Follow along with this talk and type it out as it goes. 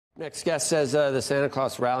Next guest says the Santa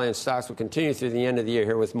Claus rally in stocks will continue through the end of the year.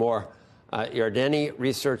 Here with more, Yardeni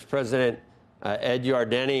Research President Ed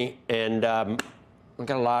Yardeni. And we've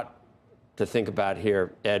got a lot to think about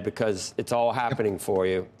here, Ed, because it's all happening for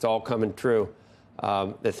you. It's all coming true.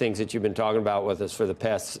 The things that you've been talking about with us for the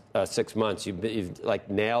past 6 months, you've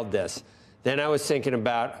like nailed this. Then I was thinking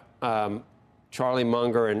about Charlie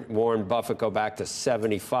Munger and Warren Buffett go back to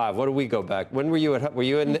 75. What do we go back? When were you at? Were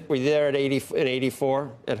you there at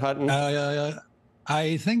 84 at Hutton?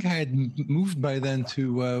 I think I had moved by then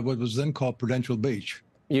to what was then called Prudential Beach.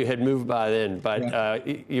 You had moved by then, but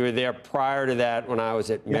you were there prior to that when I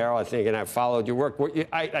was at Merrill, I think, and I followed your work.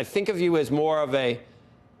 I think of you as more of an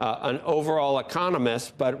overall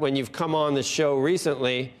economist, but when you've come on the show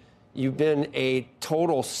recently, you've been a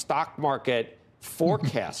total stock market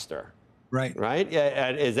forecaster. Right?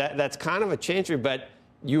 Yeah, that's kind of a change for you, but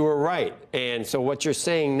you were right. And so what you're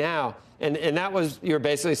saying now, and that was, you're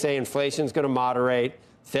basically saying inflation's going to moderate,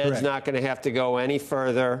 Fed's not going to have to go any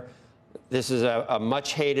further. This is a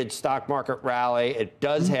much hated stock market rally. It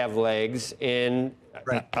does have legs, and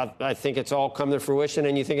I think it's all come to fruition,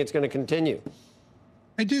 and you think it's going to continue.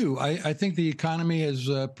 I do. I think the economy has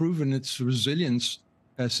proven its resilience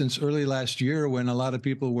since early last year, when a lot of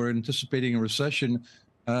people were anticipating a recession.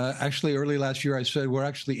 Actually, early last year, I said we're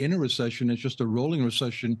actually in a recession. It's just a rolling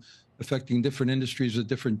recession affecting different industries at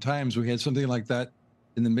different times. We had something like that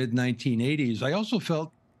in the mid-1980s. I also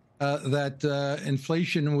felt that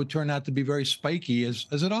inflation would turn out to be very spiky, as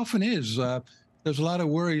it often is. There's a lot of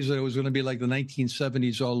worries that it was going to be like the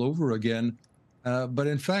 1970s all over again. But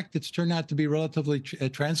in fact, it's turned out to be relatively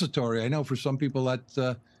transitory. I know for some people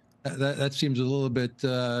that seems a little bit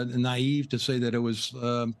naive to say that it was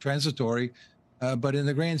transitory. But in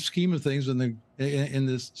the grand scheme of things, in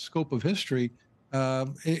the scope of history,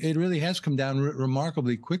 it really has come down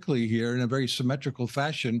remarkably quickly here in a very symmetrical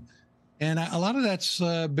fashion. And a lot of that's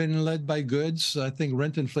been led by goods. I think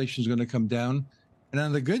rent inflation is going to come down. And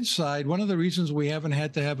on the goods side, one of the reasons we haven't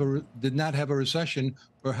had to did not have a recession,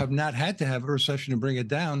 or have not had to have a recession to bring it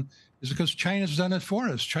down, is because China's done it for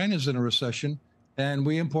us. China's in a recession, and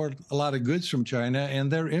we import a lot of goods from China,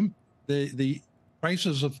 and the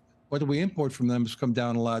prices of what we import from them has come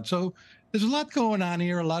down a lot. So there's a lot going on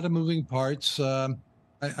here, a lot of moving parts.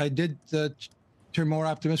 I did turn more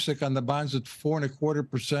optimistic on the bonds at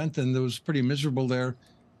 4.25%, and it was pretty miserable there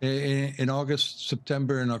in August,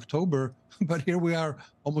 September, and October. But here we are,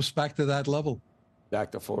 almost back to that level.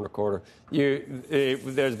 Back to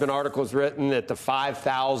 4.25. There's been articles written that the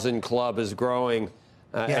 5,000 club is growing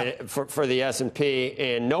for the S&P,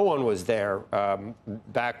 and no one was there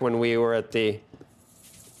back when we were at the.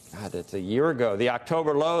 God, that's a year ago. The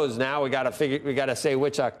October lows. Now we got to say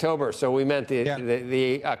which October. So we meant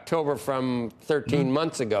the October from 13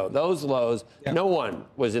 months ago. Those lows. No one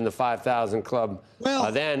was in the 5,000 club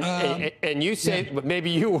then. And you say, but maybe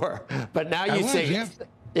you were. But now you say,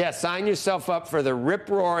 sign yourself up for the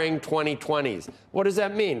rip-roaring 2020s. What does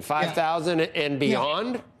that mean? 5,000 and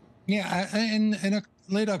beyond? In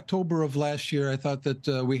late October of last year, I thought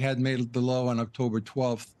that we had made the low on October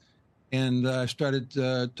 12th. And I started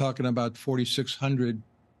talking about 4,600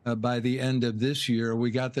 by the end of this year.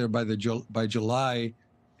 We got there by July.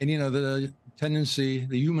 And, the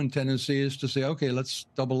human tendency is to say, okay, let's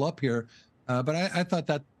double up here. But I thought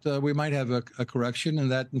that we might have a correction,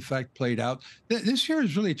 and that, in fact, played out. This year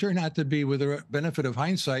has really turned out to be, with the benefit of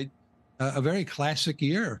hindsight, a very classic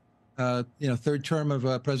year. Third term of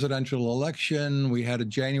a presidential election. We had a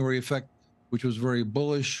January effect, which was very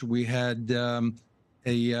bullish. We had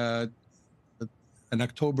a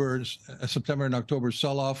September and October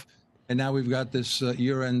sell-off, and now we've got this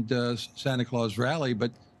year-end Santa Claus rally.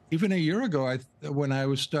 But even a year ago, when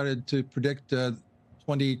I started to predict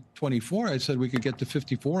 2024, I said we could get to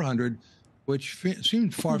 5,400, which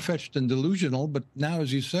seemed far-fetched and delusional. But now,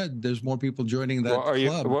 as you said, there's more people joining that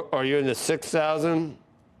club. Are you in the 6,000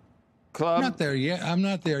 club? I'm not there yet. I'm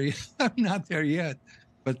not there yet.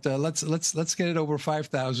 But let's get it over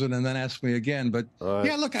 5,000 and then ask me again. But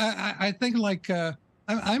look, I think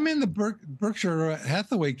I'm in the Berkshire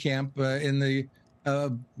Hathaway camp, in the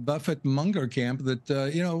Buffett Munger camp.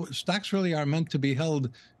 That stocks really are meant to be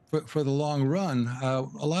held for the long run. A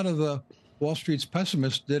lot of the Wall Street's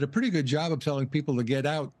pessimists did a pretty good job of telling people to get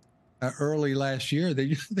out early last year.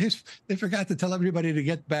 They forgot to tell everybody to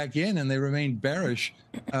get back in, and they remained bearish.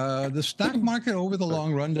 The stock market over the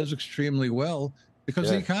long run does extremely well, because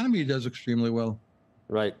the economy does extremely well.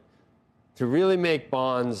 Right. To really make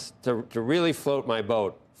bonds, to really float my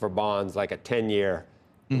boat for bonds like a 10-year,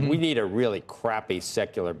 we need a really crappy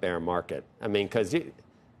secular bear market. I mean, because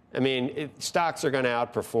I mean, stocks are going to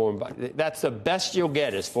outperform. But that's the best you'll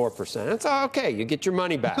get is 4%. That's okay. You get your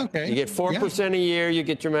money back. Okay. You get 4% a year. You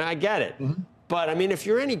get your money. I get it. But I mean, if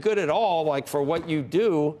you're any good at all, like for what you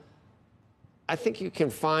do, I think you can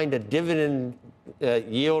find a dividend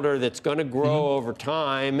yielder that's going to grow over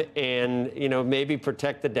time, and maybe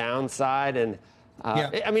protect the downside. And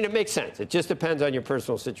I mean, it makes sense. It just depends on your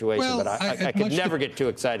personal situation. Well, but I could never get too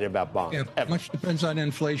excited about bonds. Yeah, much depends on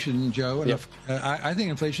inflation, Joe. And I think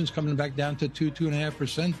inflation's coming back down to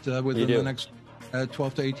 2.5% within the next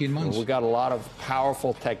 12 to 18 months. We've got a lot of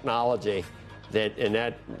powerful technology. And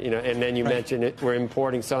then you mentioned it. We're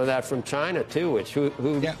importing some of that from China too. Which who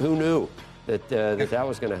knew that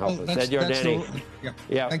was going to help us? Ed Yardeni.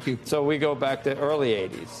 Yeah. Thank you. So we go back to early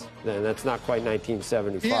 '80s. Then that's not quite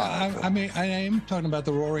 1975. Yeah, I mean, I am talking about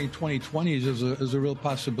the roaring 2020s as a real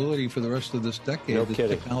possibility for the rest of this decade. No the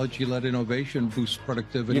kidding. Technology-led innovation boosts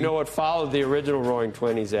productivity. You know what followed the original roaring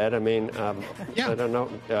 20s, Ed? I mean, I don't know.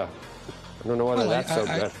 I don't know whether that's so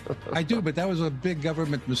good. I do, but that was a big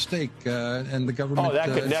government mistake, and the government. Oh, that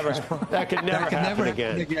could never happen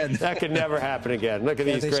again. That could never happen again. Look at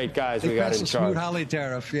these great guys we got in charge. Smoot-Hawley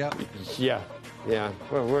tariff, Yeah.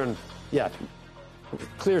 We're in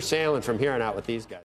clear sailing from here on out with these guys.